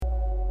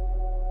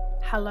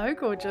Hello,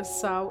 gorgeous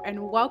soul, and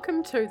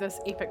welcome to this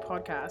epic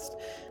podcast.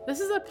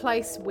 This is a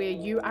place where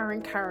you are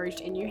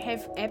encouraged and you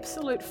have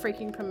absolute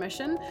freaking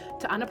permission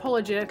to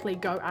unapologetically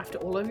go after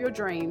all of your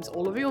dreams,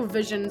 all of your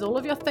visions, all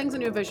of your things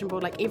on your vision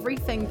board, like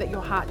everything that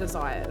your heart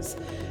desires.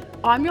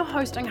 I'm your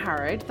host,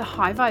 Angharad, the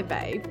High Vibe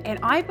Babe, and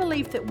I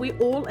believe that we're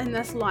all in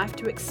this life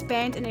to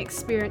expand and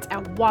experience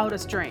our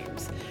wildest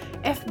dreams.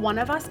 If one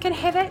of us can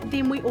have it,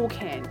 then we all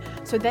can.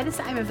 So that is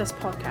the aim of this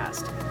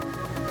podcast.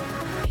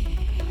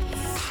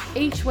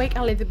 Each week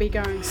I'll either be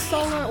going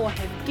solo or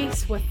have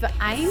guests with the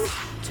aim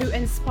to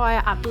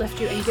inspire,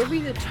 uplift you and give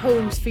you the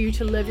tools for you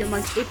to live your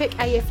most epic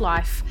AF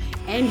life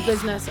and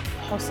business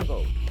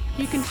possible.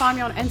 You can find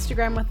me on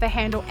Instagram with the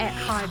handle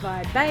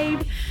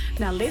 @HighVibeBabe.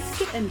 Now let's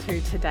get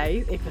into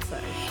today's episode.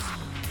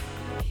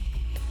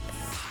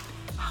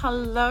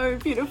 Hello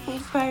beautiful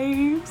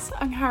babes,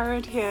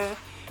 Angharad here,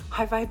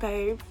 High Vibe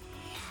Babe.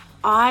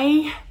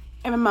 I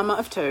am a mama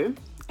of two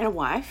and a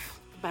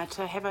wife, but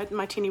I have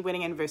my teeny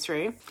wedding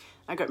anniversary.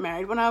 I got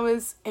married when I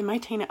was in my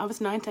teen. I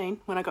was 19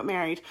 when I got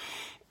married.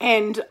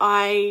 And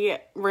I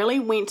really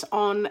went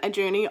on a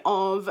journey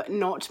of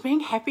not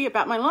being happy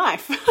about my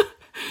life.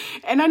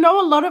 And I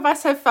know a lot of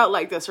us have felt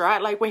like this,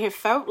 right? Like we have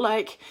felt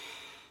like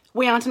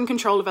we aren't in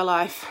control of our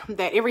life,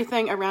 that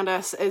everything around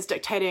us is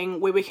dictating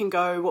where we can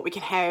go, what we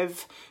can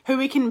have, who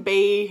we can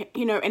be,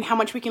 and how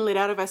much we can let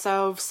out of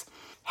ourselves,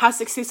 how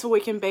successful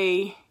we can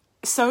be.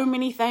 So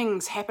many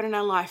things happen in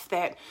our life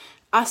that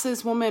us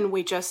as women,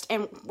 we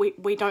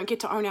don't get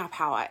to own our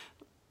power.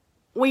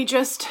 We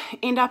just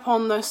end up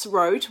on this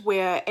road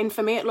where, and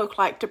for me it looked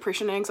like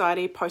depression and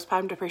anxiety,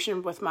 postpartum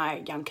depression with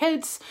my young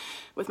kids,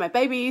 with my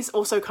babies,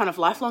 also kind of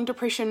lifelong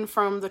depression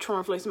from the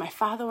trauma of losing my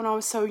father when I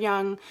was so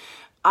young.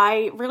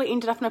 I really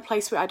ended up in a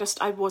place where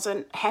I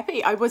wasn't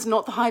happy. I was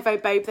not the High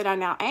Vibe Babe that I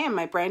now am.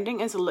 My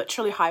branding is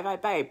literally High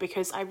Vibe Babe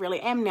because I really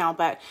am now,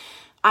 but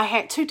I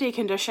had to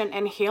decondition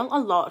and heal a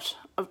lot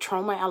of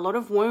trauma, a lot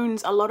of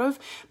wounds, a lot of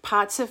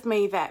parts of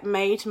me that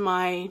made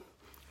my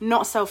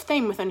not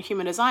self-theme within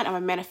human design. I'm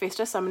a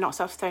manifestor, so my not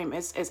self-theme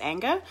is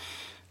anger.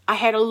 I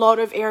had a lot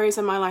of areas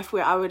in my life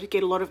where I would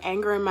get a lot of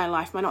anger in my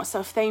life, my not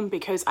self-theme,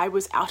 because I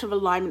was out of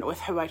alignment with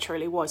who I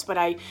truly was, but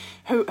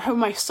who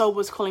my soul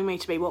was calling me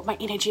to be, what my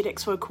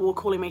energetics were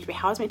calling me to be,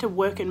 how I was meant to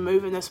work and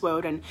move in this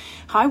world, and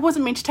how I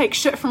wasn't meant to take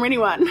shit from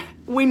anyone.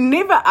 We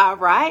never are,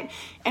 right?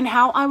 And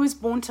how I was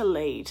born to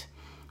lead.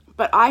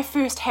 But I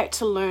first had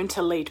to learn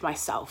to lead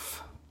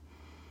myself.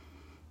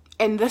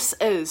 And this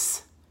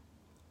is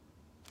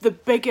the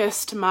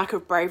biggest mark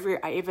of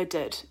bravery I ever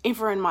did,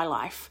 ever in my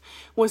life,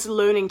 was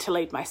learning to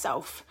lead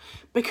myself.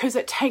 Because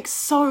it takes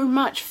so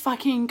much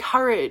fucking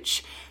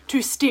courage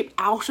to step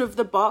out of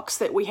the box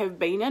that we have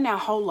been in our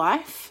whole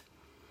life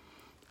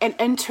and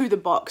into the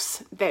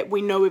box that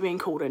we know we're being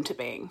called into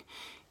being.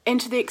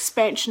 Into the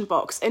expansion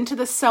box, into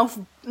the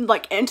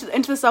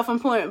into the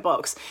self-employment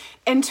box,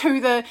 into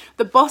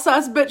the boss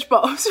ass bitch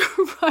box,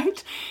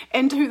 right?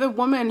 Into the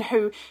woman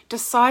who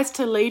decides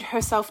to lead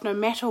herself no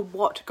matter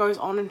what goes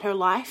on in her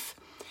life,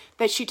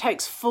 that she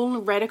takes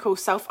full radical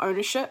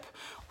self-ownership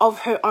of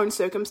her own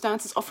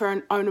circumstances, of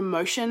her own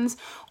emotions,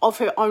 of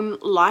her own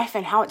life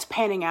and how it's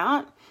panning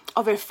out,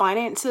 of her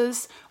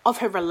finances, of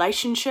her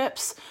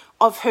relationships,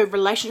 of her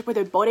relationship with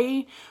her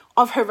body,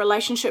 of her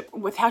relationship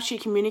with how she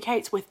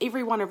communicates with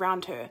everyone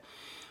around her.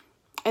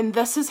 And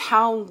this is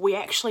how we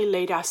actually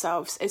lead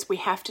ourselves, is we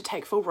have to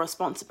take full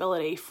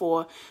responsibility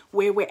for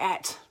where we're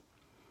at.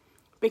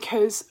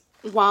 Because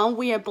while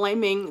we are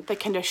blaming the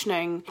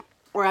conditioning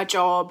or our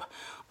job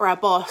or our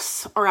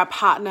boss or our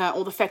partner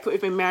or the fact that we've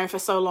been married for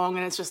so long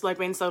and it's just like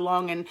been so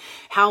long and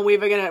how we're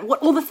gonna,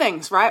 all the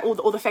things, right?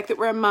 Or the fact that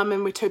we're a mum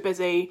and we're too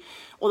busy,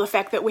 or the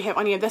fact that we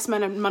only have this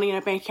amount of money in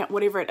our bank account,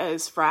 whatever it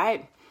is,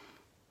 right?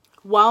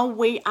 While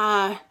we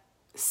are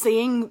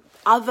seeing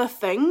other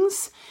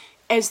things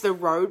as the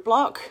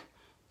roadblock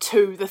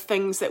to the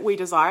things that we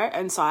desire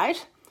inside,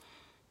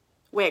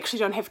 we actually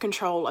don't have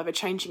control over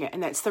changing it.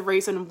 And that's the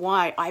reason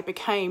why I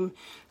became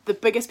the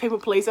biggest people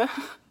pleaser.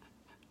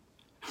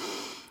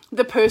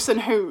 The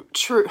person who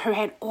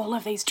had all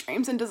of these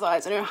dreams and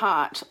desires in her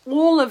heart.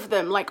 All of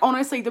them. Like,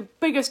 honestly, the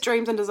biggest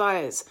dreams and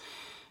desires.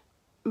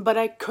 But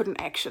I couldn't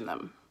action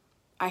them.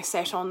 I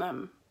sat on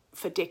them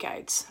for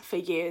decades, for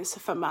years,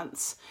 for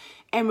months,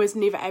 and was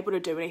never able to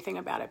do anything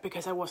about it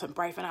because I wasn't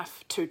brave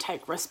enough to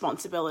take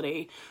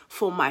responsibility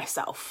for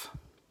myself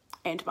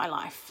and my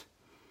life.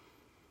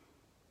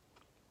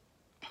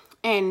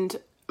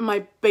 And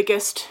my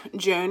biggest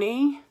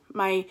journey,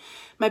 my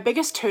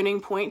biggest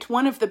turning point,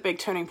 one of the big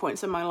turning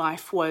points in my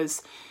life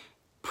was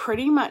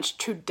pretty much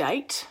to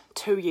date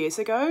 2 years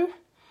ago.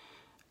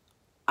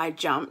 I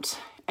jumped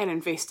and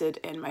invested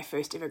in my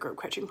first ever group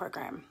coaching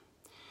program.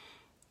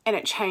 And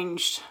it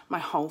changed my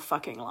whole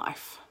fucking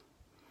life.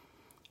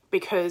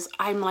 Because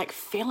I'm like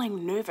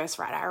feeling nervous,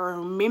 right? I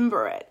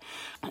remember it.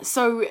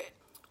 So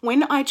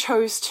when I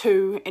chose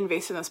to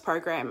invest in this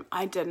program,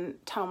 I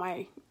didn't tell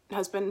my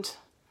husband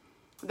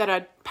that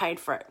I'd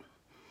paid for it.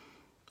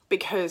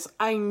 Because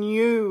I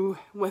knew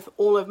with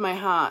all of my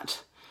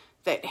heart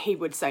that he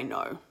would say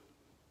no.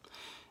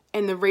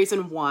 And the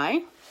reason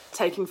why,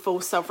 taking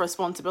full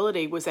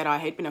self-responsibility, was that I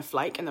had been a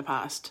flake in the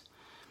past.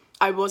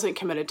 I wasn't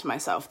committed to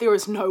myself. There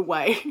was no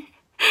way.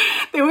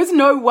 There was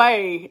no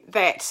way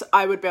that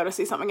I would be able to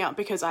see something out,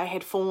 because I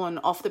had fallen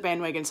off the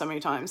bandwagon so many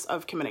times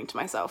of committing to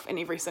myself in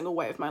every single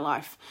way of my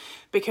life,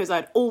 because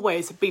I'd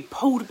always be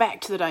pulled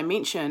back to the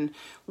dimension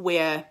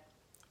where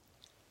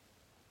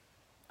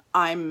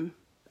I'm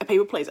a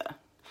people pleaser,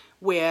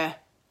 where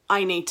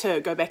I need to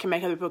go back and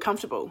make other people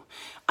comfortable.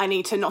 I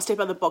need to not step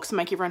out of the box and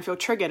make everyone feel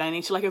triggered. I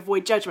need to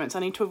avoid judgments. I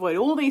need to avoid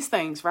all these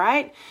things,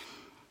 right?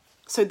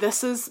 So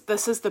this is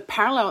the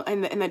parallel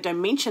and the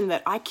dimension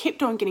that I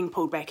kept on getting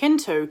pulled back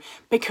into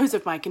because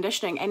of my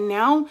conditioning. And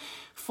now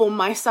for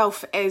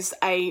myself as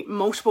a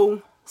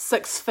multiple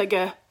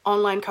six-figure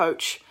online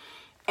coach,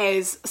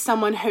 as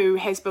someone who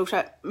has built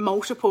up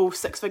multiple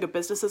six-figure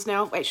businesses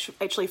now,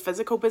 actually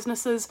physical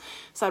businesses.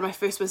 Started my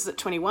first business at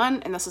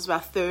 21, and this is our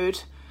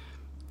third.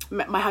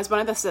 My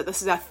husband and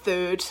this is our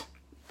third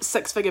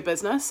six-figure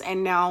business,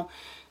 and now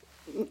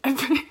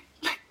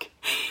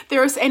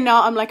and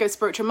now I'm a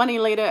spiritual money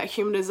leader, a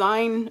human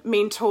design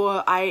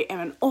mentor. I am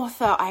an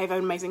author. I have an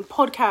amazing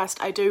podcast.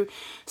 I do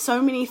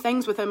so many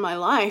things within my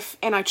life,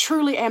 and I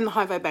truly am the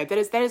High Vibe Babe.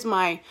 That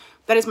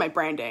is my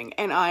branding,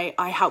 and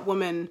I help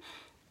women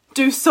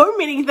do so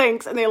many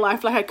things in their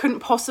life. I couldn't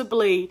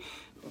possibly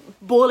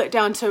boil it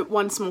down to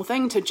one small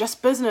thing, to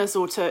just business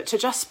or to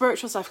just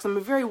spiritual stuff, because I'm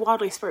a very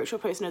wildly spiritual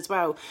person as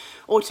well,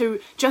 or to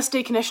just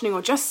deconditioning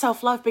or just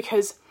self-love,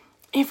 because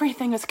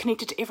everything is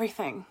connected to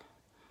everything.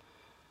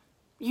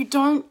 You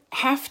don't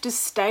have to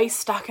stay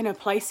stuck in a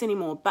place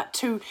anymore, but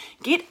to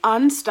get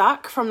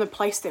unstuck from the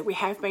place that we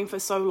have been for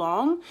so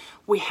long,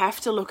 we have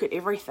to look at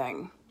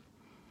everything.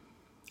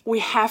 We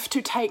have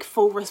to take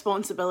full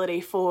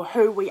responsibility for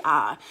who we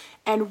are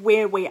and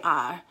where we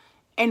are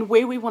and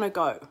where we want to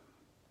go.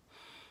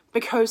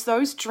 Because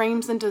those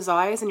dreams and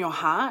desires in your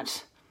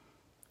heart,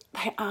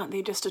 they aren't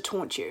there just to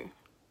taunt you.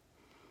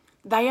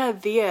 They are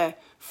there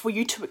for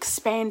you to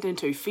expand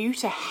into, for you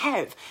to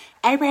have.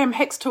 Abraham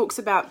Hicks talks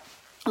about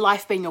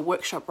life being a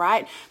workshop,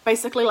 right?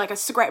 Basically like a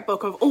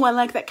scrapbook of, oh, I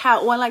like that car,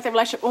 oh, I like that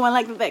relationship, oh, I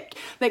like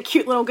that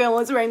cute little girl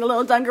is wearing the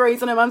little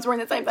dungarees and her mum's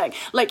wearing the same thing.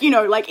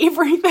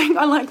 Everything.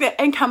 I like that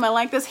income, I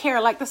like this hair, I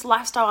like this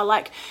lifestyle, I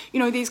like,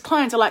 these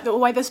clients, I like the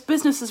way this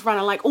business is run,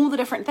 I like all the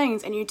different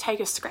things. And you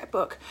take a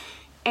scrapbook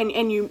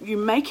and you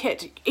make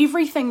it,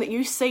 everything that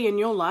you see in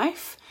your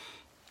life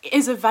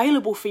is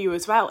available for you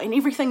as well, and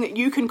everything that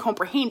you can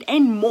comprehend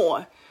and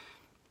more.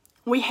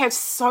 We have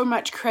so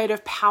much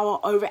creative power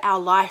over our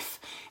life,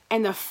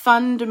 and the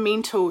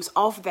fundamentals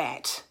of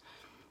that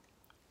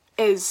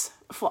is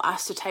for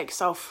us to take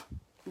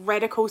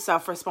radical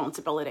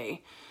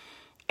self-responsibility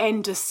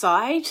and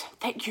decide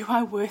that you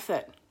are worth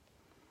it.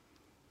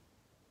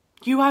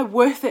 You are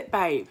worth it,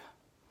 babe.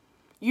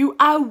 You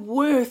are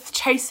worth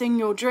chasing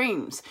your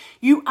dreams.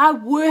 You are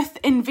worth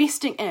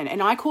investing in.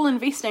 And I call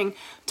investing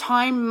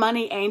time,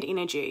 money, and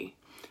energy.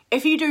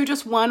 If you do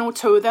just one or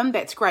two of them,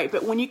 that's great.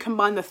 But when you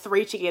combine the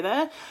three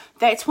together,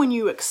 that's when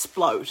you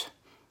explode.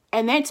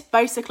 And that's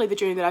basically the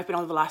journey that I've been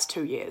on the last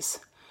 2 years.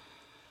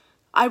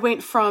 I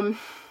went from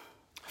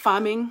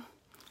farming,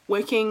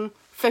 working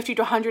 50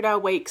 to 100-hour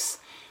weeks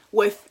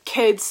with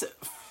kids,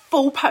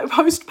 full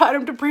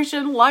postpartum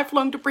depression,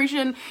 lifelong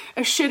depression,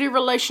 a shitty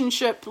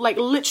relationship.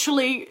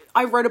 Literally,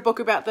 I wrote a book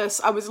about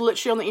this. I was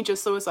literally on the edge of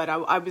suicide.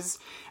 I was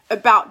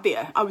about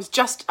there.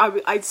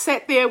 I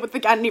sat there with the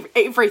gun and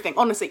everything,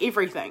 honestly,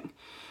 everything.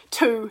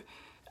 3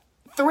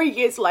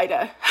 years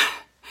later,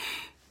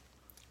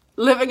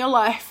 living a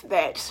life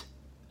that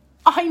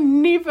I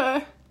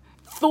never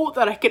thought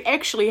that I could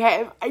actually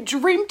have. I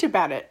dreamt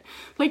about it.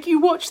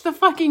 You watch the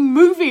fucking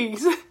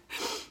movies.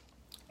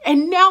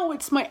 And now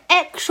it's my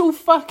actual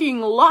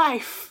fucking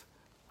life.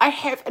 I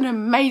have an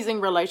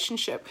amazing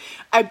relationship,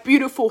 a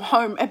beautiful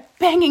home, a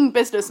banging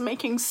business,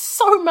 making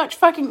so much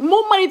fucking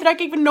more money than I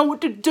can even know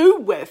what to do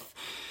with.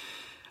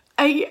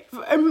 An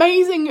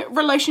amazing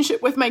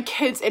relationship with my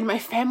kids and my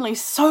family,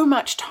 so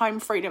much time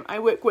freedom. I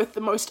work with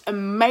the most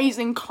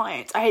amazing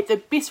clients. I have the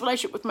best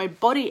relationship with my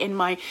body and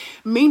my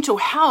mental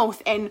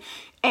health and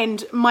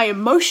my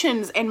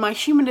emotions and my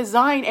human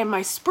design and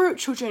my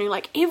spiritual journey.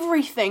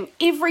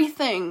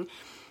 Everything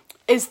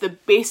is the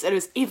best it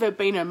has ever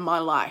been in my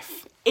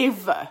life,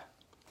 ever.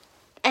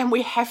 And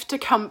we have to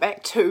come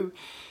back to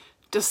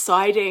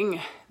deciding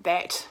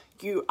that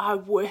you are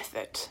worth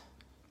it.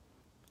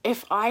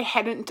 If I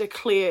hadn't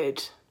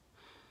declared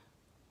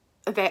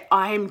that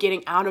I am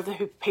getting out of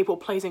the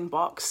people-pleasing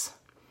box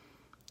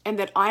and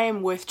that I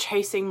am worth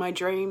chasing my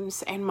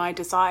dreams and my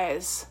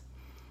desires,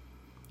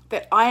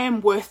 that I am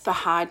worth the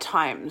hard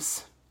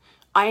times,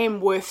 I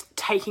am worth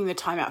taking the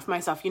time out for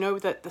myself.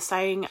 The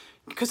saying,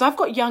 because I've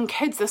got young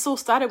kids, this all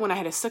started when I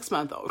had a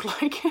 6-month-old.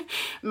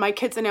 My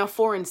kids are now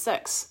 4 and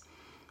 6.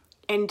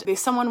 And there's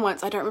someone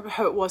once, I don't remember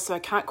who it was, so I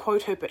can't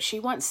quote her, but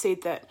she once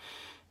said that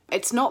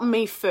it's not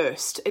me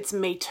first, it's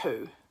me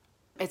too.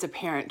 As a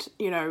parent,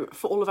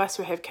 for all of us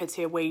who have kids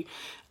here, we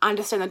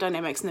understand the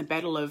dynamics and the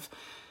battle of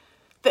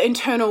the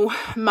internal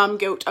mum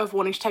guilt of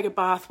wanting to take a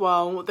bath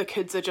while the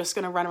kids are just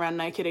going to run around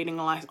naked eating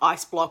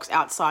ice blocks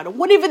outside, or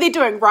whatever they're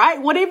doing,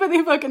 right? Whatever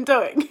they're fucking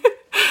doing.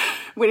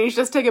 We need to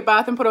just take a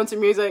bath and put on some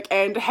music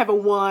and have a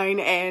wine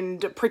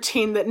and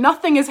pretend that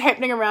nothing is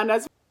happening around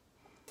us.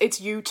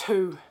 It's you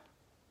too.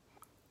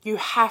 You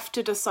have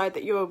to decide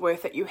that you are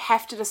worth it. You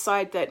have to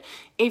decide that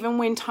even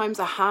when times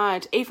are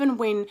hard, even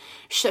when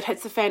shit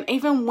hits the fan,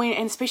 even when,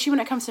 and especially when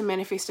it comes to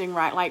manifesting,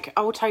 right? Like,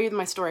 I will tell you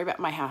my story about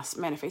my house,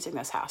 manifesting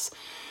this house.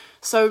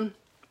 So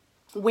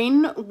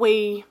when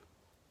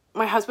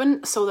my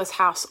husband saw this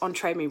house on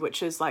Trade Me,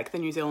 which is like the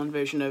New Zealand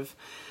version of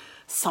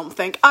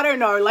something, I don't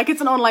know, like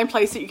it's an online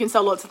place that you can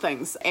sell lots of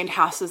things, and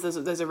houses,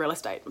 there's a real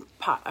estate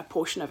part, a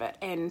portion of it.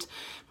 And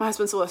my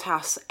husband saw this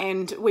house,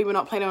 and we were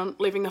not planning on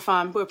leaving the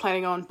farm. We were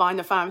planning on buying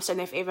the farm, staying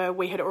there forever.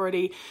 We had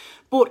already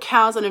bought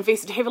cows and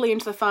invested heavily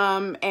into the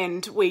farm,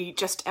 and we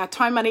just, our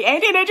time, money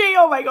and energy,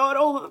 oh my god,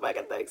 all of the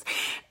fucking things,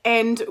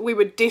 and we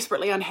were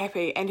desperately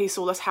unhappy. And he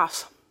saw this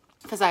house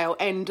for sale,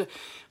 and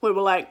we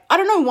were like, I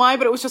don't know why,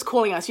 but it was just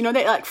calling us, you know,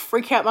 that like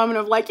freak out moment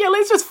of like, yeah,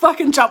 let's just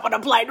fucking jump on a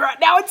plane right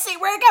now and see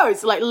where it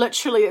goes. Like,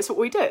 literally, that's what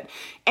we did.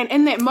 And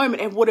in that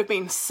moment, it would have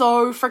been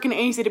so freaking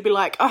easy to be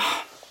like,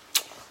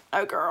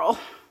 oh girl,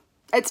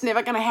 it's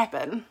never gonna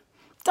happen.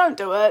 Don't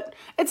do it.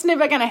 It's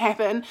never gonna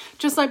happen.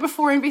 Just like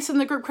before I invested in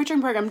the group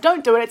coaching program,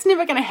 don't do it. It's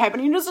never gonna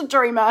happen. You're just a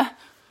dreamer.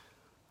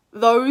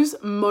 Those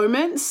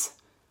moments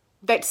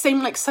that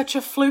seem like such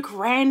a fluke,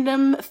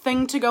 random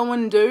thing to go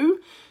and do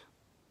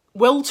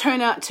will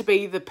turn out to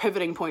be the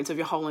pivoting points of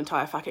your whole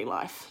entire fucking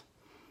life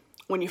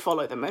when you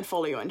follow them and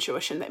follow your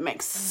intuition. That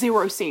makes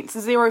zero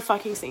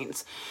fucking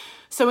sense.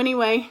 So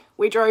anyway,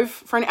 we drove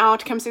for an hour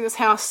to come see this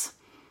house.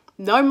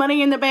 No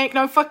money in the bank,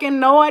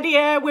 no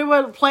idea. We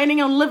were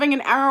planning on living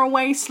an hour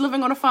away,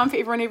 living on a farm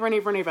forever and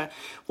ever.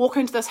 Walk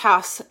into this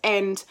house,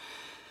 and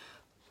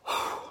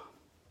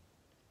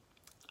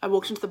I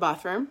walked into the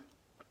bathroom,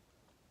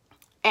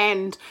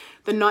 and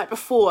the night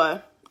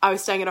before I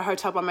was staying at a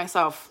hotel by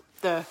myself.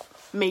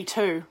 Me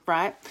too,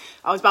 right?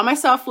 I was by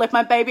myself, left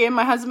my baby and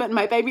my husband,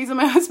 my babies and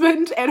my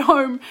husband at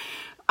home.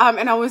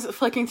 And I was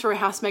flicking through a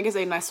house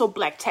magazine, and I saw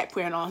black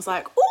tapware, and I was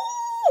like,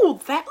 ooh,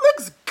 that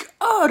looks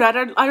good.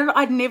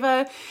 I'd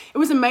never, it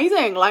was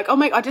amazing. Like, oh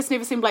my, I just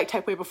never seen black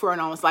tapware before.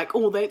 And I was like,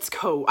 oh, that's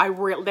cool.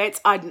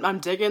 I'm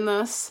digging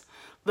this.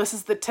 This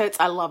is the tits.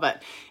 I love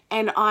it.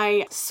 And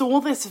I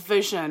saw this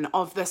vision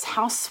of this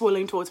house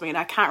swirling towards me, and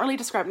I can't really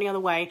describe it any other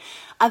way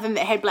other than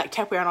it had black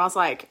tapware. And I was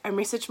like, I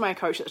messaged my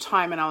coach at the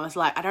time, and I was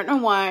like, I don't know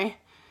why.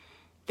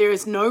 There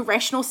is no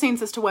rational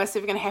sense as to why it's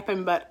ever going to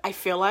happen, but I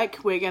feel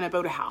like we're going to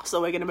build a house,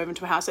 or we're going to move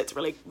into a house that's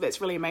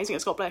really amazing.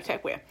 It's got black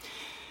tapware.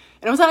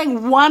 And it was like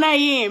 1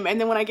 a.m.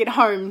 And then when I get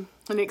home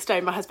the next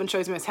day, my husband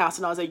shows me his house,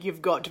 and I was like,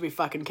 you've got to be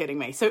fucking kidding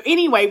me. So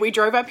anyway, we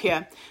drove up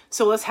here,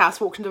 saw this house,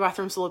 walked into the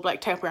bathroom, saw the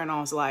black tapware, and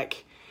I was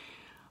like,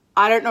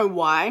 I don't know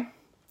why,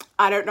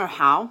 I don't know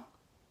how,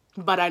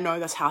 but I know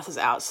this house is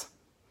ours.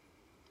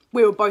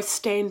 We were both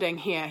standing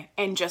here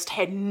and just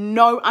had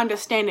no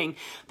understanding.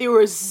 There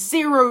was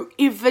zero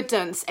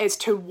evidence as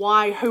to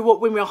why, who,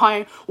 what, when we were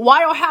hiring,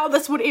 why or how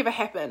this would ever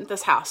happen,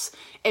 this house.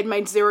 It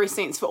made zero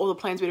sense for all the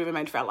plans we'd ever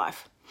made for our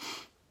life.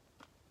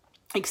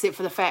 Except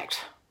for the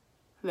fact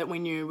that we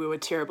knew we were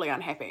terribly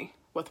unhappy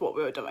with what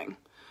we were doing.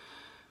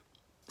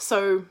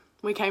 So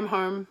we came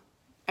home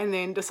and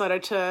then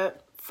decided to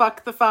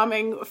fuck the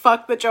farming,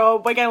 fuck the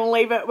job, we're going to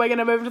leave it, we're going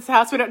to move to this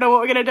house, we don't know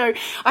what we're going to do.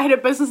 I had a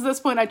business at this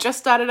point, I just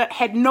started it,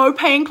 had no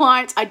paying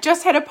clients, I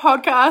just had a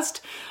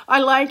podcast,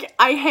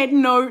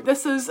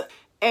 this is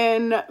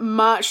in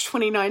March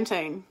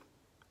 2019.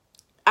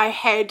 I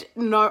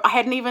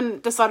hadn't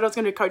even decided I was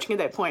going to do coaching at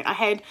that point. I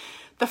had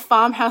the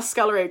farmhouse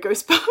scullery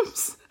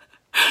goosebumps.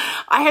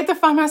 I had the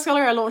farmhouse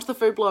scullery, I launched the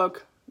food blog.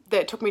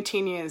 That took me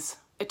 10 years.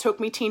 It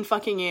took me 10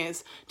 fucking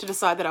years to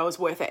decide that I was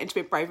worth it and to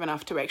be brave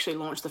enough to actually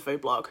launch the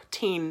food blog.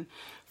 10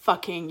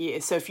 fucking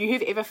years. So if you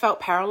have ever felt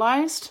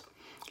paralyzed,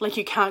 like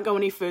you can't go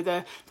any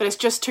further, that it's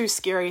just too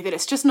scary, that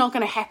it's just not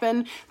going to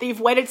happen, that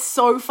you've waited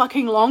so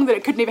fucking long that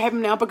it could never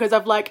happen now because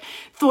I've like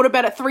thought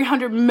about it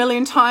 300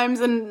 million times,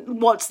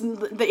 and what's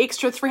the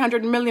extra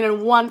 300 million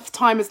and 1th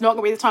time is not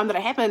going to be the time that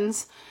it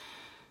happens.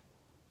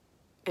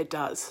 It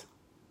does.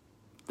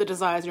 The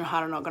desires in your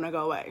heart are not going to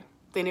go away.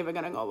 They're never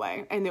going to go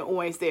away, and they're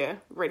always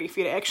there ready for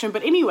you to action.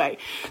 But anyway,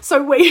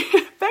 so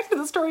back to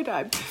the story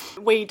time.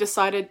 We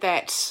decided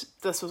that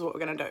this was what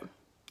we're going to do,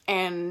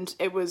 and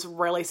it was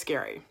really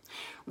scary.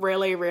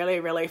 Really,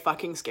 really, really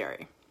fucking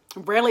scary.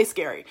 Really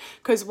scary,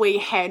 because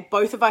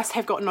both of us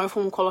have got no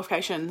formal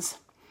qualifications.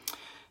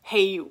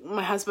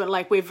 My husband,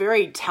 like, we're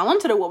very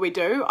talented at what we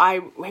do.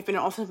 I have been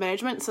in office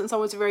management since I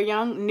was very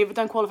young, never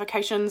done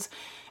qualifications.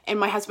 And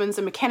my husband's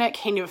a mechanic.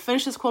 He never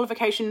finished his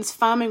qualifications.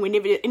 Farming, we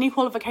never did any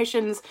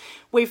qualifications.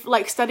 We've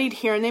like studied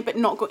here and there, but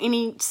not got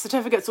any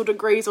certificates or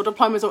degrees or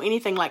diplomas or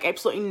anything, like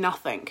absolutely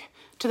nothing.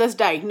 To this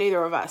day,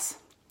 neither of us.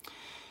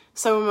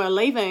 So when we were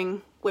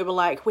leaving, we were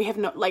like,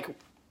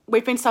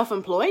 we've been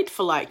self-employed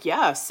for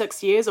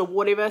 6 years or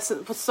whatever,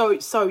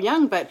 so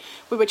young, but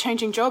we were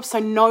changing jobs. So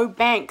no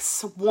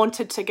banks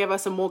wanted to give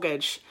us a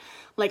mortgage.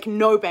 like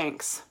no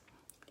banks.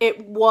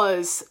 It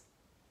was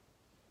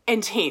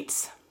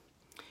intense.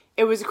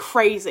 It was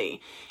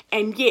crazy.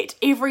 And yet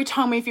every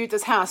time we viewed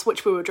this house,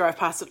 which we would drive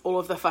past it all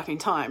of the fucking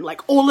time,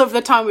 like all of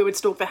the time we would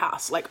stalk the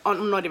house, like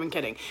I'm not even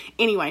kidding.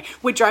 Anyway,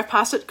 we'd drive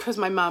past it because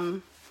my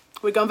mum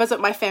would go and visit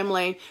my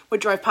family.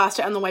 We'd drive past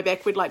it on the way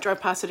back. We'd like drive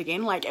past it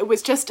again. Like it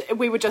was just,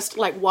 we were just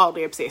like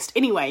wildly obsessed.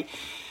 Anyway,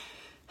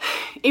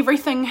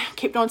 everything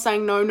kept on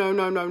saying no, no,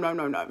 no, no, no,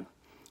 no, no.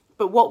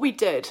 But what we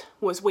did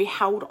was we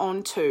held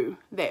on to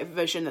that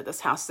vision that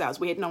this house is ours.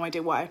 We had no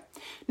idea why.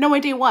 No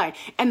idea why.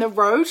 And the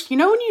road, you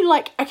know when you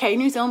like, okay, in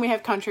New Zealand we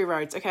have country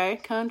roads, okay?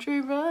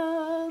 Country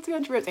roads.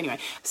 Anyway,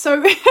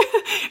 so in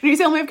New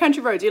Zealand we have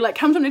country roads. You like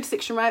come to an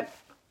intersection, right?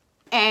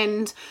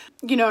 And,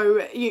 you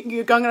know,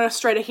 you're going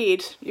straight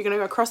ahead. You're going to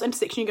go across the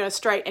intersection, you're going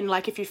straight. And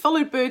like if you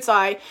followed bird's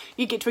eye,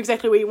 you get to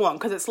exactly where you want.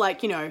 Because it's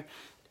like, you know,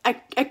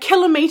 a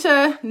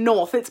kilometre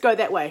north, let's go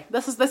that way.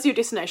 This is your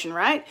destination,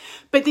 right?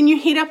 But then you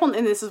head up on,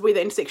 and this is where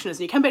the intersection is,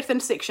 and you come back to the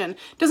intersection.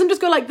 It doesn't just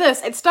go like this,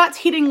 it starts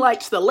heading like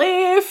to the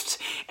left,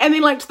 and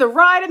then like to the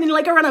right, and then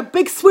like around a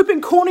big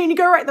sweeping corner, and you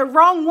go right the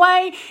wrong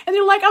way, and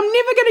you're like, I'm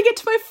never going to get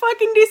to my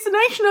fucking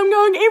destination, I'm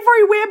going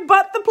everywhere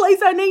but the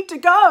place I need to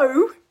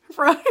go,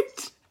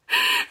 right?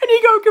 And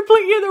you go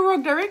completely in the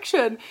wrong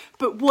direction.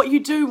 But what you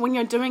do when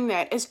you're doing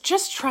that is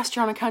just trust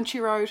you're on a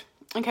country road.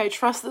 Okay,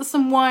 trust there's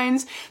some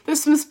winds,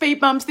 there's some speed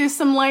bumps, there's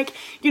some like,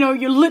 you know,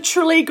 you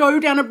literally go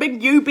down a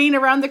big U-bend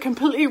around the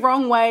completely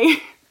wrong way.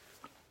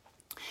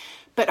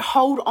 But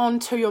hold on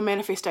to your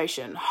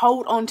manifestation.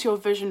 Hold on to your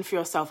vision for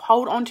yourself.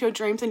 Hold on to your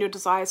dreams and your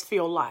desires for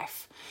your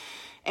life.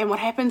 And what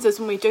happens is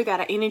when we do that,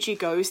 our energy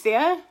goes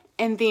there.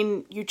 And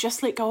then you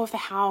just let go of the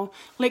how,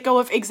 let go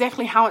of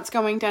exactly how it's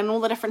going down and all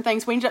the different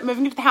things. We ended up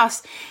moving into the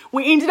house.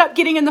 We ended up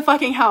getting in the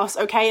fucking house,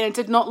 okay? And it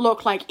did not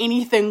look like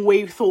anything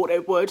we thought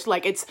it would.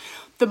 Like, it's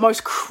the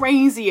most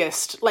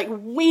craziest, like,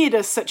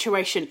 weirdest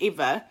situation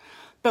ever.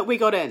 But we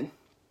got in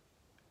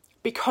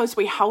because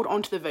we held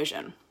on to the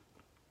vision.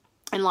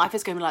 And life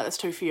is going to be like this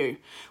too for you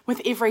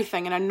with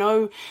everything. And I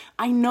know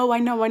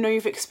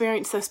you've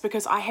experienced this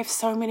because I have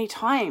so many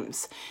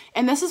times.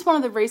 And this is one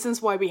of the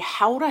reasons why we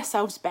held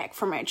ourselves back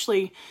from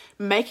actually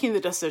making the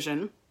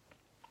decision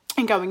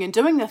and going and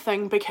doing the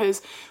thing,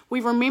 because we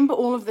remember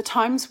all of the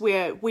times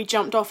where we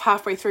jumped off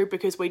halfway through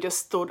because we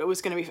just thought it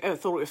was going to be, we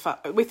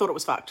thought it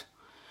was fucked.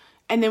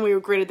 And then we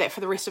regretted that for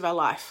the rest of our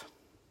life.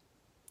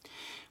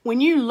 When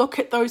you look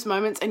at those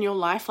moments in your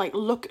life,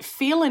 like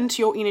feel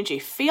into your energy,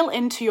 feel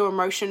into your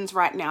emotions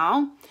right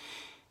now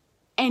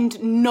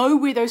and know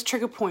where those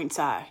trigger points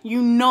are.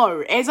 You know,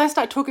 as I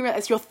start talking about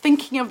this, you're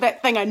thinking of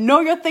that thing. I know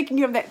you're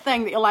thinking of that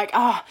thing that you're like,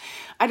 I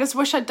just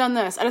wish I'd done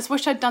this. I just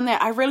wish I'd done that.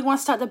 I really want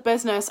to start the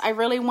business. I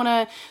really want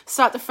to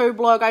start the food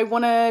blog. I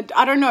want to,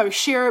 I don't know,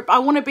 I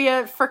want to be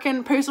a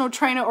freaking personal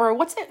trainer or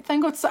what's that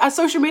thing called? A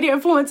social media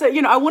influencer.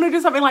 You know, I want to do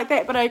something like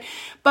that,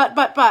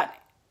 but,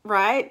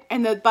 right?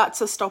 And the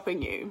buts are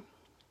stopping you.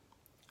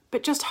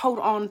 But just hold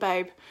on,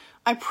 babe.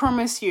 I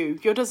promise you,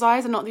 your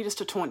desires are not there just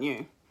to taunt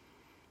you.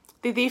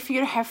 They're there for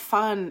you to have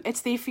fun. It's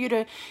there for you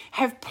to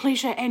have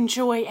pleasure and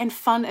joy and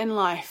fun in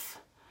life.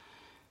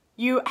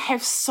 You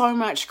have so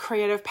much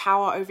creative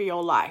power over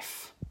your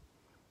life.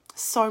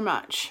 So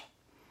much.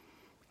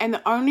 And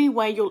the only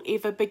way you'll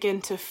ever begin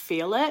to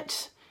feel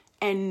it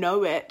and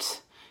know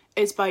it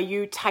is by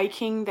you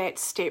taking that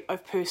step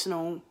of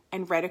personal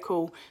and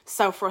radical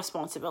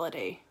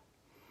self-responsibility.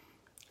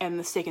 And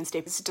the second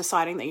step is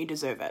deciding that you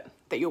deserve it,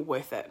 that you're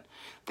worth it,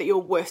 that you're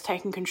worth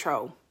taking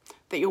control,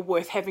 that you're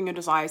worth having your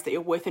desires, that you're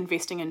worth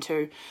investing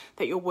into,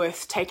 that you're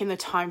worth taking the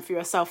time for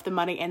yourself, the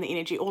money and the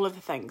energy, all of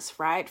the things,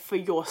 right, for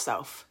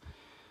yourself.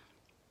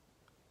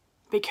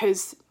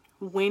 Because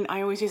when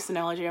I always use this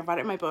analogy, I write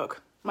it in my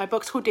book. My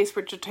book's called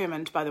Desperate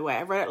Determined, by the way.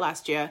 I wrote it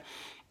last year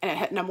and it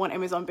hit #1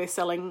 Amazon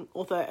bestselling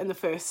author in the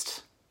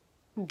first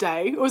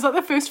day. It was like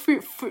the first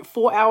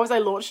 4 hours I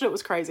launched it. It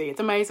was crazy. It's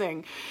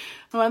amazing.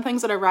 And one of the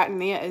things that I write in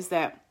there is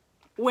that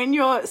when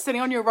you're sitting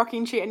on your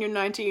rocking chair and you're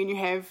 90 and you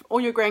have all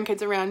your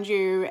grandkids around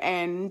you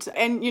and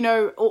you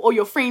know, all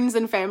your friends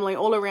and family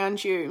all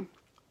around you,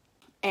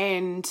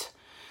 and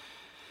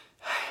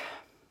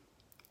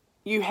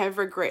you have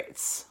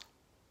regrets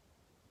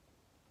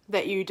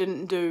that you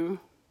didn't do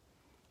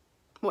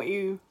what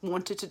you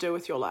wanted to do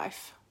with your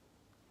life.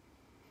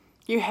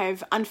 You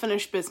have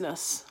unfinished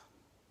business.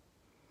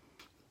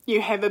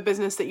 You have a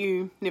business that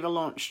you never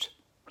launched,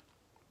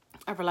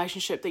 a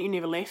relationship that you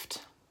never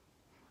left,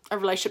 a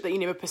relationship that you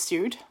never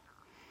pursued,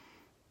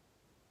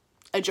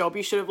 a job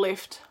you should have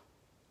left,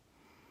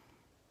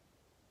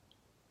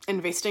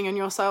 investing in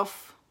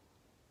yourself,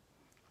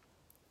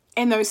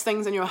 and those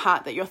things in your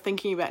heart that you're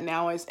thinking about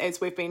now as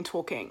we've been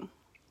talking,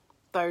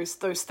 those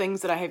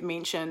things that I have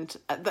mentioned,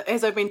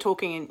 as I've been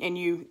talking and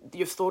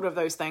you've thought of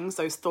those things,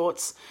 those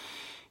thoughts,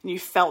 and you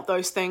felt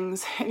those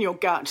things in your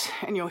gut,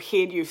 in your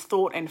head, you've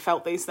thought and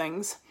felt these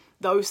things,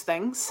 those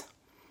things,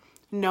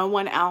 no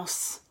one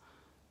else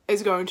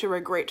is going to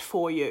regret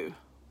for you.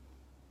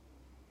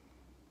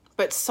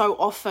 But so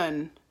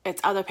often,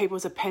 it's other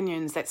people's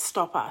opinions that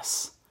stop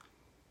us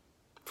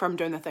from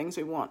doing the things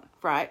we want,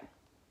 right?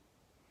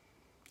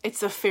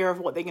 It's the fear of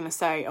what they're going to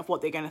say, of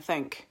what they're going to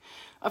think,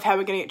 of how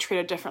we're going to get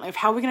treated differently, of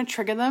how we're going to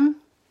trigger them,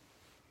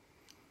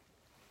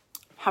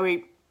 how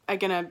we are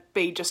going to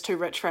be just too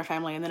rich for our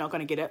family and they're not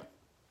going to get it,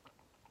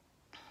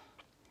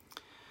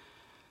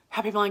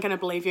 how people aren't going to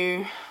believe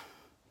you,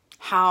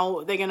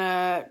 how they're going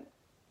to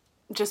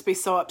just be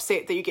so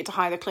upset that you get to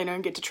hire the cleaner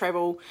and get to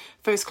travel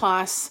first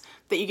class,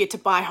 that you get to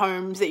buy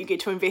homes, that you get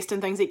to invest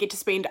in things, that you get to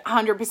spend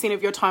 100%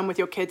 of your time with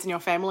your kids and your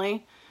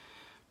family.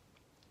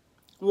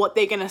 What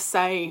they're going to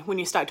say when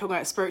you start talking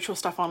about spiritual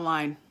stuff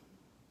online.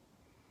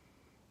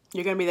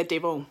 You're going to be the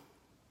devil.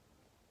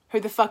 Who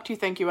the fuck do you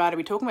think you are to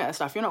be talking about this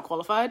stuff? You're not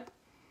qualified.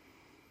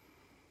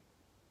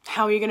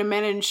 How are you going to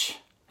manage?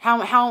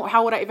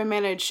 How would I ever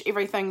manage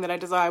everything that I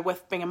desire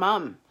with being a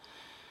mum?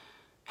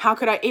 How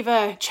could I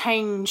ever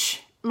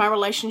change my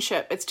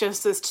relationship? It's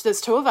just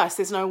there's two of us.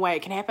 There's no way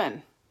it can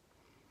happen.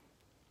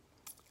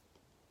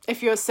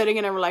 If you're sitting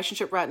in a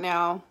relationship right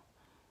now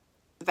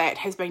that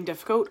has been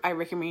difficult, I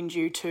recommend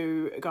you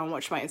to go and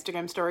watch my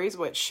Instagram stories,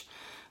 which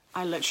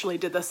I literally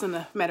did this in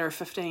a matter of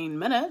 15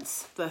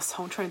 minutes, this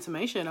whole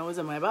transformation. I was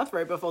in my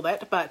bathrobe before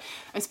that, but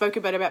I spoke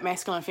a bit about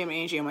masculine and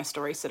feminine energy on my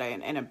stories today,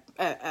 and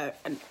a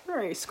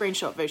very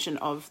screenshot version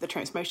of the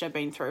transformation I've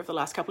been through over the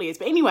last couple of years.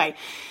 But anyway,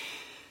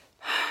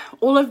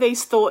 all of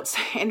these thoughts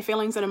and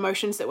feelings and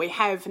emotions that we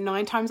have,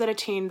 9 times out of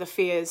 10, the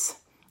fears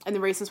and the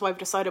reasons why we've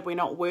decided we're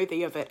not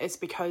worthy of it is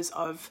because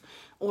of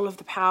all of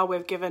the power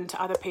we've given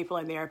to other people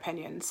and their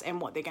opinions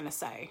and what they're going to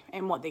say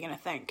and what they're going to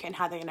think and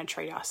how they're going to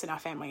treat us and our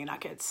family and our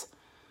kids.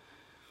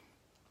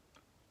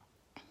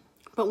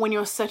 But when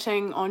you're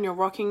sitting on your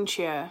rocking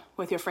chair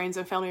with your friends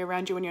and family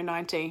around you when you're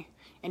 90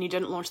 and you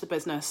didn't launch the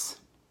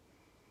business,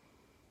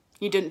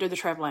 you didn't do the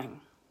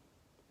traveling,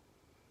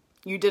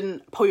 you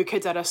didn't pull your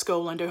kids out of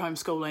school and do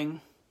homeschooling,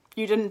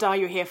 you didn't dye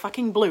your hair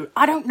fucking blue,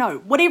 I don't know,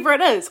 whatever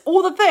it is,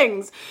 all the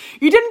things,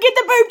 you didn't get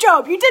the boob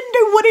job, you didn't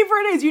do whatever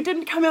it is, you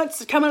didn't come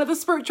out of the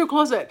spiritual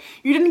closet,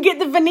 you didn't get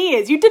the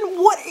veneers, you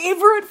didn't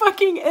whatever it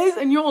fucking is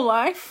in your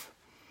life,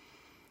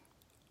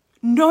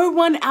 no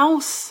one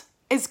else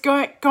is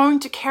going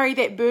to carry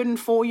that burden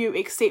for you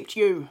except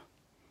you.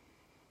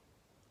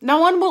 No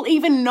one will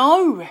even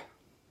know.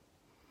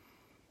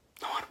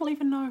 No one will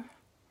even know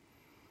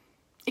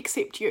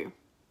except you.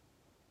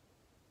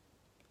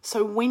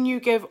 So when you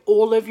give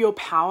all of your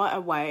power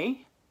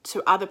away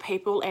to other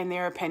people and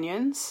their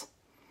opinions,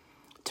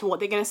 to what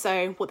they're going to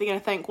say, what they're going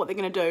to think, what they're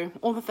going to do,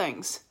 all the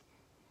things,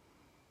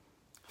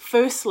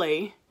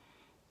 firstly,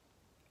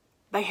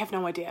 they have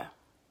no idea.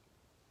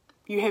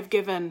 You have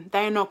given,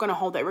 they are not going to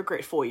hold that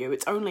regret for you.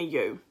 It's only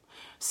you.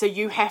 So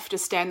you have to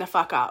stand the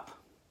fuck up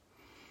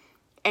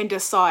and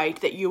decide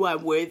that you are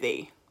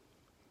worthy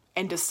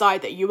and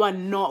decide that you are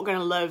not going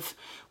to live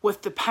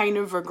with the pain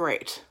of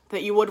regret,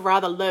 that you would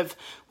rather live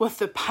with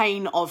the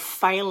pain of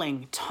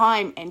failing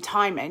time and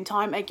time and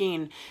time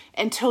again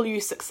until you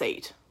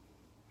succeed.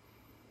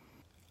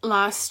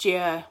 Last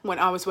year, when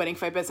I was waiting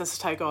for a business to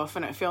take off,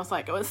 and it feels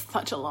like it was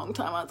such a long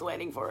time I was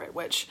waiting for it,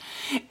 which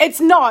it's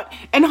not.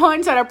 In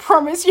hindsight, I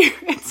promise you,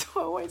 it's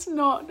always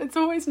not. It's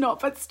always not.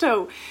 But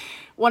still,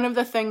 one of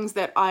the things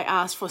that I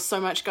asked for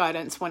so much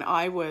guidance when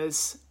I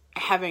was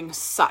having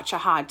such a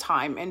hard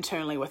time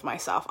internally with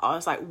myself, I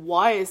was like,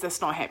 why is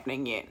this not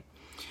happening yet?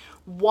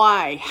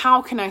 Why?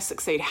 How can I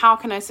succeed? How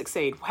can I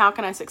succeed? How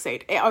can I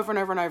succeed? Over and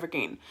over and over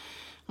again.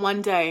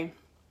 One day,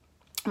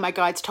 my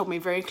guides told me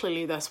very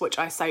clearly this, which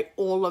I say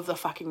all of the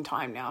fucking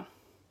time now.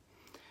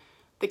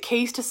 The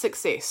keys to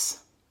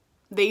success.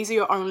 These are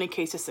your only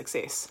keys to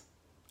success.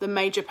 The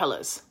major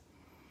pillars.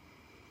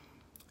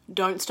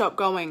 Don't stop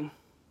going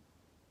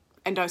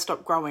and don't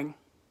stop growing.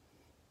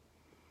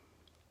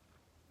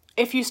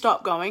 If you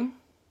stop going,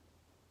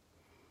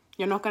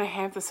 you're not going to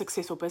have the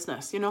successful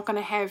business. You're not going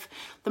to have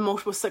the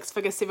multiple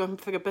 6-figure,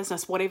 7-figure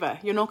business, whatever.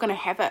 You're not going to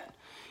have it.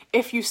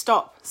 If you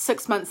stop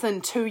 6 months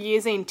in, 2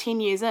 years in, 10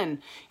 years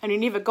in, and you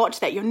never got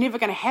to that, you're never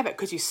going to have it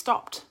because you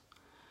stopped.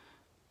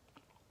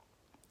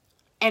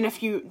 And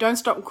if you don't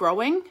stop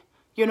growing,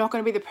 you're not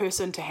going to be the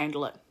person to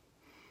handle it.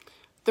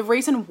 The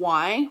reason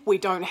why we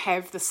don't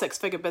have the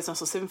 6-figure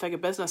business or 7-figure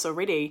business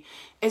already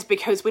is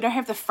because we don't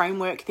have the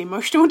framework, the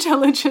emotional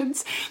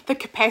intelligence, the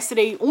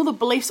capacity, all the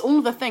beliefs, all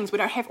of the things. We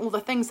don't have all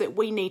the things that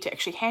we need to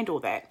actually handle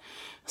that.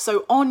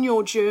 So on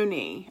your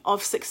journey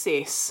of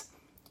success,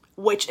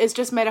 which is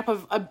just made up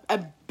of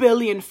a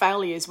billion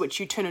failures, which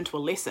you turn into a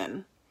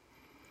lesson.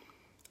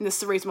 And this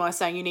is the reason why I'm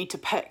saying you need to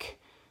pick.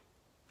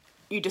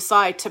 You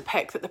decide to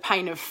pick that the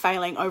pain of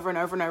failing over and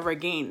over and over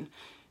again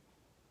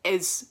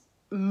is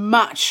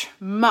much,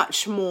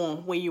 much more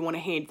where you want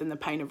to head than the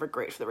pain of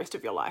regret for the rest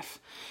of your life.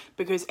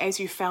 Because as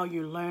you fail,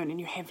 you learn and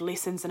you have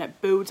lessons and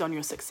it builds on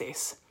your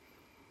success.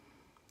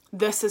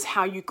 This is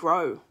how you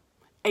grow.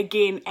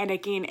 Again and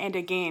again and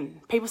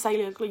again. People say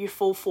you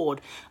fall forward.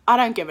 I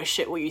don't give a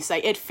shit what you say.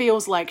 It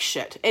feels like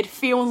shit. It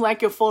feels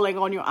like you're falling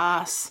on your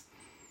ass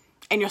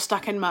and you're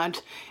stuck in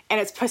mud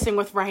and it's pissing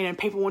with rain and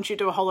people want you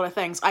to do a whole lot of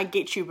things. I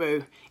get you,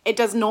 boo. It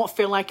does not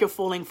feel like you're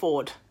falling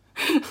forward.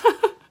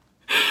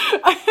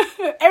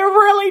 It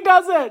really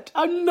doesn't.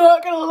 I'm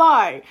not going to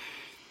lie.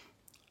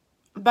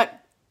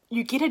 But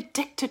you get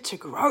addicted to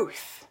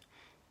growth.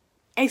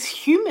 As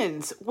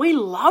humans, we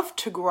love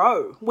to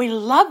grow. We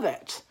love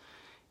it.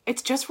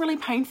 It's just really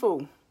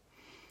painful.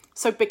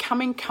 So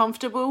becoming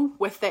comfortable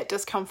with that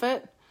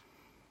discomfort,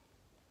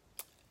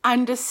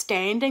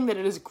 understanding that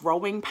it is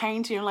growing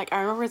pains. You know, like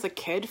I remember as a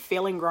kid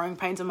feeling growing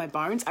pains in my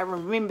bones. I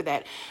remember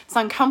that. It's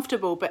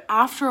uncomfortable, but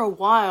after a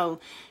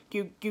while,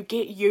 you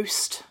get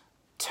used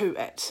to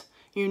it.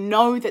 You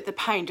know that the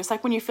pain, just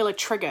like when you feel a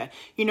trigger,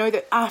 you know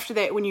that after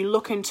that, when you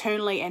look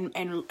internally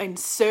and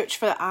search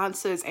for the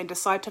answers and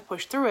decide to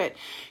push through it,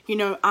 you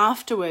know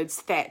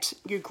afterwards that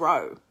you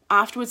grow.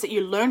 Afterwards that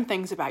you learn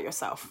things about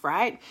yourself,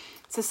 right?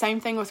 It's the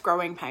same thing with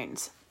growing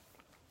pains.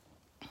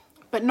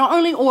 But not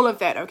only all of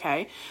that,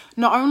 okay?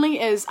 Not only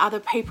is other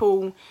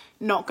people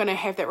not going to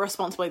have that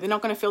responsibility, they're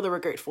not going to feel the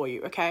regret for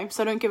you, okay?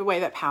 So don't give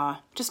away that power.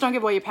 Just don't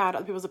give away your power to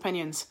other people's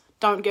opinions.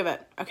 Don't give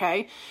it,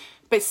 okay?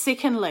 But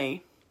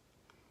secondly,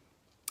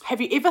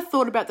 have you ever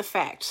thought about the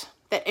fact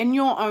that in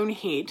your own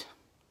head,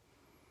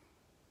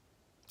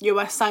 you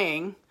are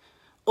saying,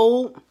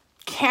 oh,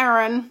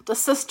 Karen, the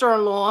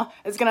sister-in-law,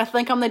 is going to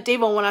think I'm the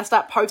devil when I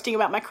start posting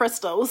about my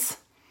crystals?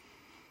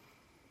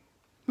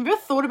 Have you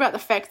ever thought about the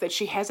fact that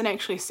she hasn't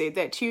actually said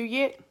that to you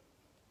yet?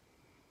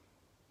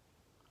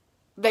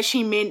 That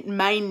she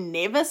may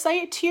never say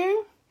it to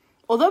you?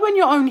 Although in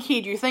your own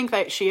head you think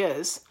that she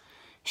is,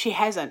 she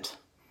hasn't.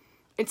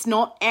 It's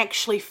not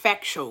actually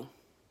factual.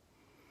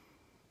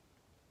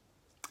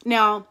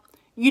 Now,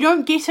 you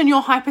don't get in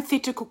your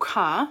hypothetical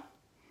car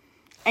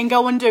and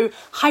go and do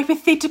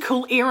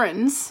hypothetical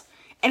errands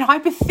and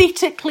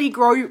hypothetically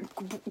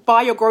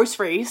buy your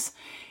groceries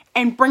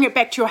and bring it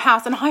back to your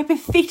house and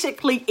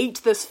hypothetically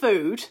eat this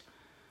food.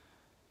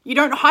 You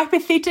don't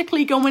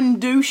hypothetically go and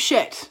do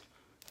shit.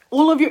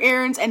 All of your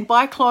errands and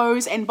buy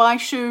clothes and buy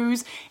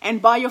shoes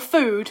and buy your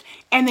food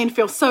and then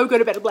feel so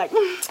good about it. Like,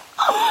 oh,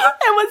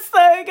 it was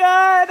so good.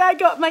 I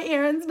got my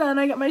errands done.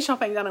 I got my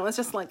shopping done. It was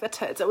just like the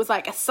tits. It was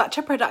like such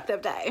a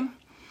productive day.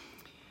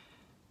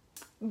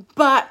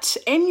 But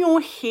in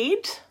your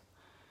head,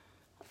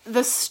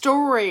 the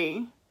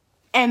story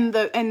and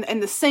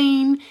the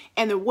scene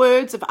and the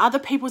words of other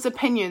people's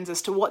opinions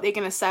as to what they're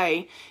going to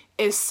say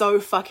is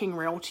so fucking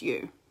real to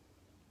you.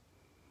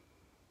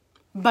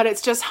 But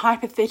it's just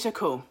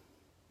hypothetical.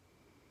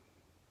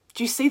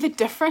 Do you see the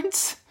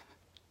difference?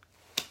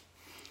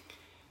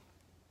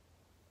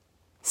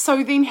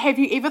 So then have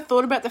you ever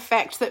thought about the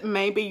fact that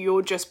maybe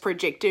you're just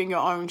projecting your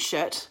own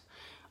shit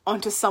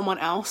onto someone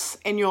else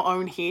in your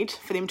own head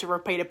for them to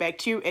repeat it back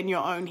to you in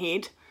your own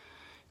head?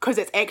 Because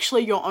it's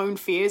actually your own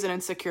fears and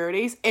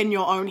insecurities in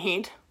your own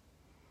head.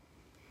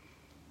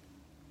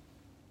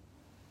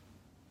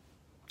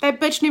 That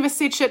bitch never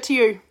said shit to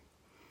you.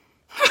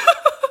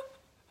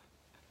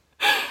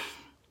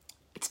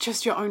 It's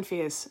just your own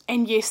fears.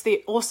 And yes, there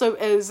also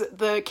is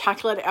the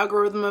calculated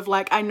algorithm of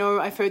like, I know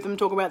I've heard them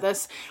talk about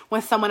this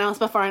with someone else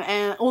before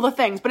and all the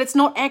things, but it's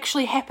not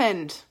actually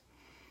happened.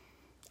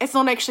 It's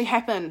not actually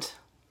happened.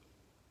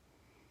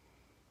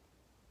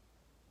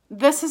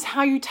 This is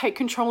how you take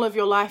control of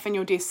your life and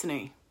your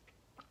destiny.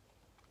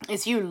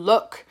 Is you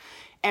look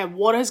at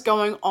what is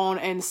going on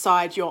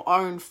inside your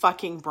own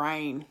fucking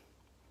brain.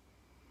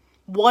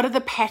 What are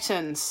the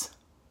patterns?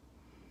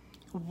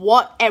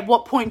 At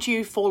what point do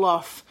you fall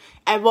off?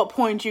 At what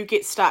point do you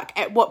get stuck?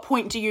 At what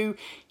point do you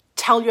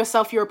tell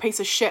yourself you're a piece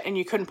of shit and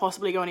you couldn't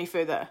possibly go any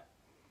further?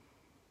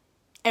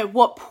 At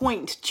what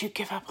point do you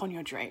give up on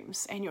your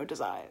dreams and your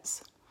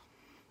desires?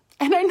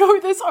 And I know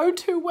this oh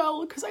too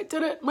well because I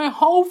did it my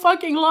whole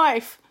fucking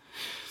life.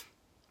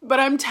 But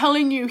I'm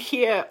telling you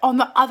here, on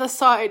the other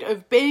side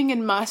of being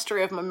in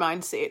mastery of my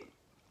mindset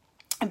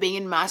and being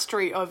in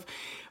mastery of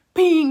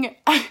being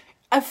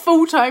a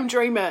full-time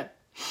dreamer,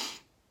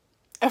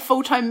 a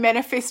full-time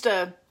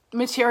manifester,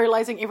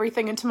 materializing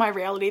everything into my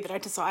reality that I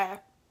desire.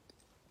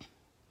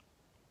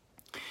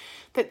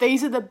 That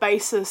these are the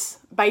basics.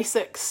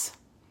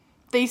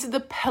 These are the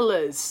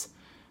pillars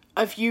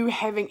of you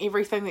having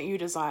everything that you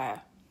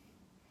desire.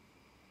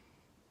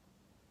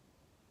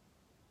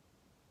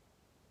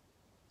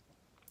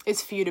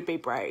 Is for you to be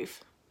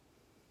brave.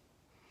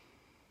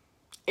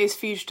 Is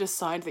for you to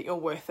decide that you're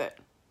worth it.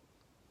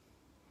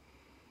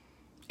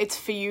 It's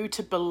for you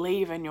to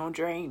believe in your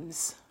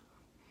dreams.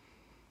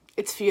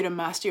 It's for you to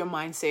master your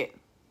mindset,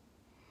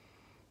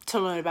 to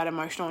learn about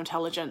emotional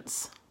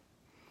intelligence,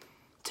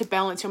 to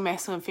balance your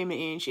masculine and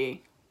feminine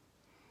energy,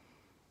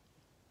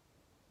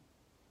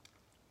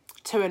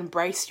 to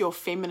embrace your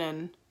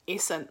feminine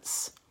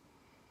essence,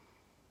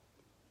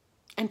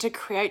 and to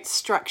create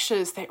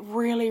structures that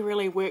really,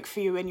 really work for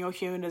you in your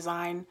human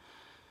design,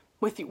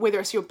 whether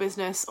it's your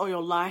business or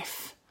your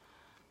life,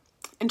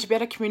 and to be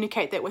able to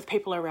communicate that with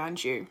people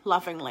around you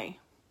lovingly.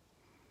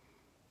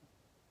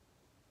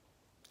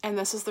 And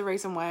this is the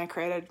reason why I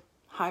created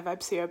High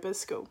Vibe CEO Biz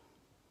School.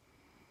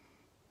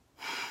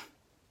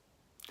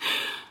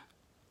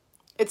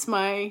 It's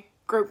my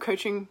group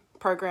coaching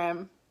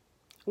program,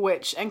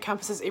 which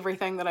encompasses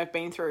everything that I've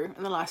been through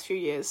in the last few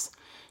years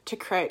to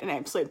create an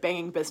absolute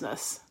banging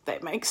business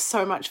that makes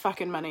so much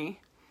fucking money,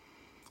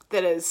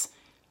 that is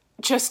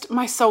just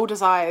my soul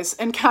desires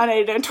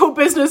incarnated into a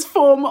business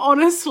form,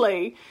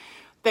 honestly,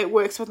 that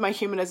works with my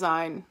human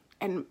design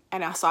and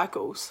our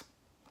cycles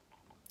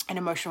and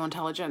emotional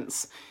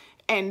intelligence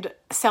and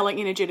selling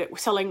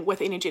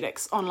with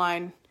energetics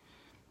online,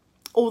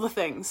 all the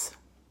things.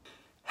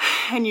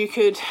 And you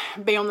could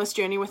be on this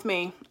journey with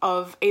me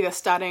of either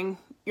starting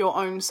your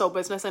own soul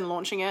business and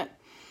launching it,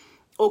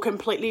 or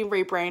completely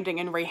rebranding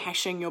and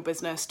rehashing your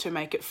business to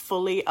make it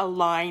fully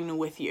align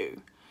with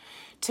you,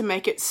 to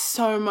make it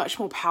so much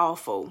more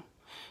powerful,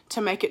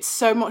 to make it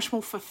so much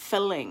more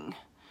fulfilling,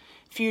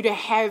 for you to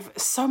have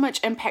so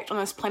much impact on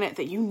this planet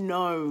that you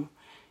know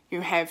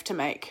you have to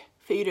make,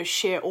 for you to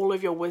share all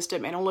of your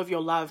wisdom and all of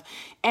your love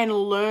and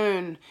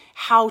learn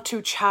how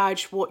to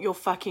charge what you're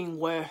fucking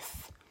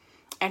worth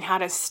and how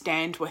to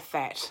stand with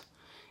that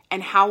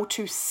and how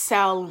to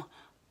sell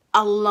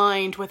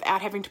aligned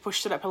without having to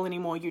push it uphill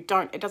anymore. It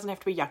doesn't have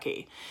to be yucky.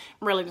 It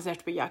really doesn't have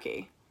to be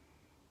yucky.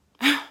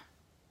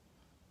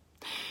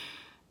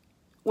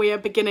 We are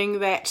beginning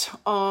that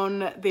on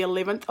the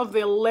 11th of the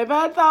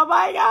 11th. Oh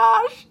my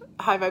gosh.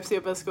 High Vibes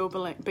Yoga School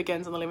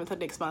begins on the 11th of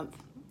next month.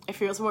 If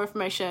you want some more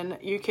information,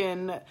 you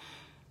can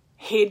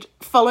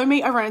follow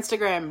me over on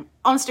Instagram.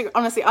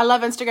 Honestly, I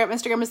love Instagram.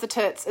 Instagram is the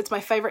tits. It's my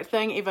favorite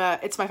thing ever.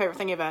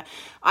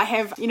 I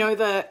have,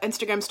 the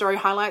Instagram story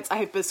highlights. I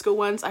have Biz School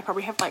ones. I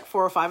probably have like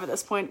 4 or 5 at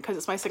this point because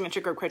it's my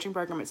signature group coaching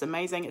program. It's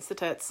amazing. It's the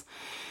tits.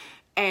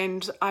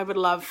 And I would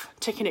love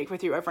to connect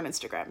with you over on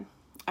Instagram.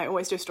 I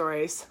always do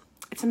stories.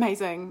 It's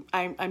amazing.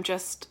 I am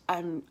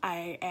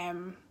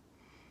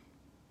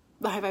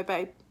the High Vibe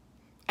Babe.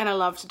 And I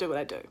love to do what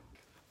I do.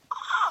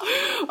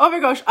 Oh my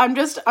gosh, I'm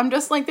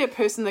just like that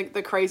person,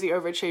 the crazy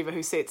overachiever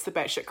who sets the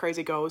batshit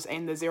crazy goals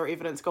and the zero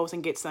evidence goals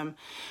and gets them.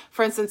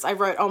 For instance, I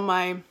wrote on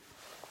my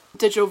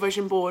digital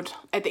vision board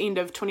at the end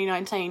of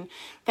 2019,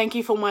 thank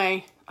you for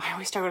I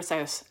always struggle to say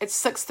this, it's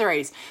 6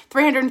 threes,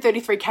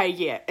 333k a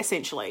year,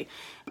 essentially.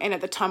 And at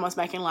the time I was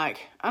making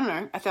like, I don't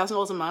know,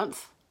 $1,000 a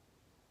month.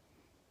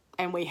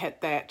 And we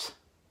hit that,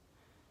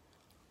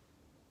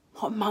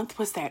 what month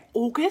was that?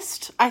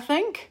 August, I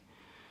think.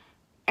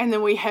 And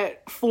then we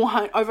hit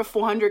over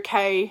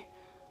 400k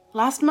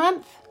last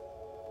month.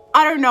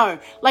 I don't know.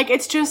 Like,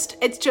 it's just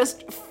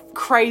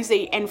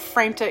crazy and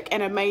frantic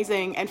and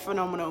amazing and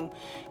phenomenal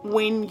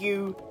when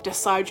you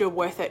decide you're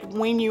worth it,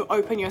 when you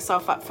open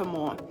yourself up for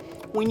more,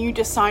 when you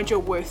decide you're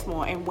worth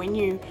more, and when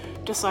you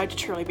decide to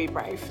truly be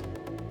brave.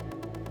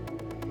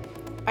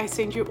 I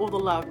send you all the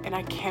love, and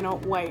I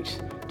cannot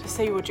wait to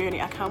see your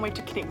journey. I can't wait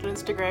to connect on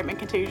Instagram and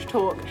continue to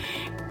talk.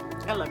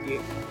 I love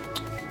you.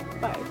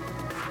 Bye.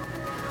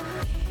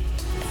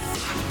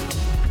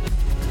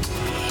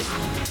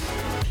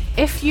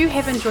 If you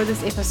have enjoyed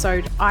this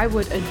episode, I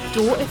would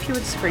adore if you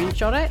would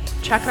screenshot it,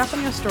 chuck it up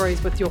on your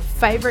stories with your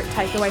favorite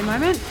takeaway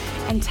moment,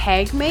 and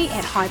tag me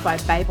at High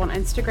Vibe Babe on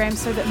Instagram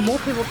so that more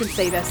people can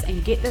see this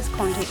and get this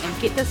content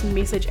and get this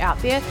message out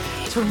there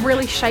to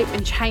really shape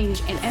and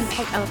change and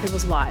impact other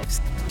people's lives.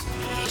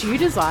 Do you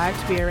desire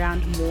to be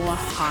around more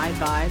high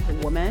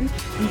vibe women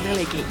who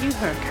really get you,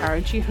 who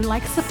encourage you, who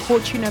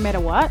support you no matter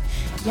what?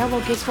 Yeah,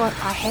 well, guess what?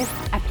 I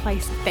have a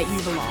place that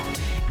you belong.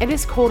 It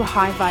is called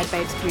High Vibe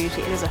Babes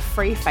Community. It is a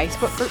free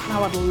Facebook group and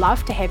I would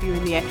love to have you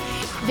in there.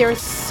 There are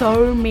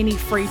so many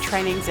free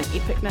trainings and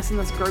epicness in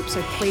this group,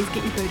 so please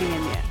get your booty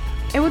in there.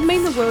 It would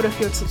mean the world if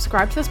you would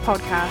subscribe to this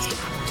podcast,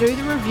 do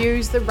the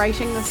reviews, the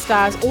rating, the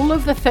stars, all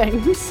of the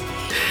things.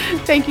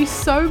 Thank you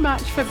so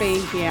much for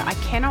being here. I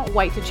cannot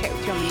wait to chat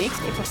with you on the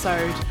next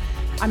episode.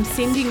 I'm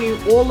sending you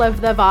all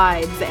of the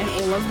vibes and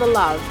all of the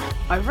love.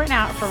 Over and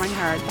out from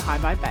Angharad, the High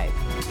Vibe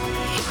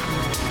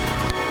Babe.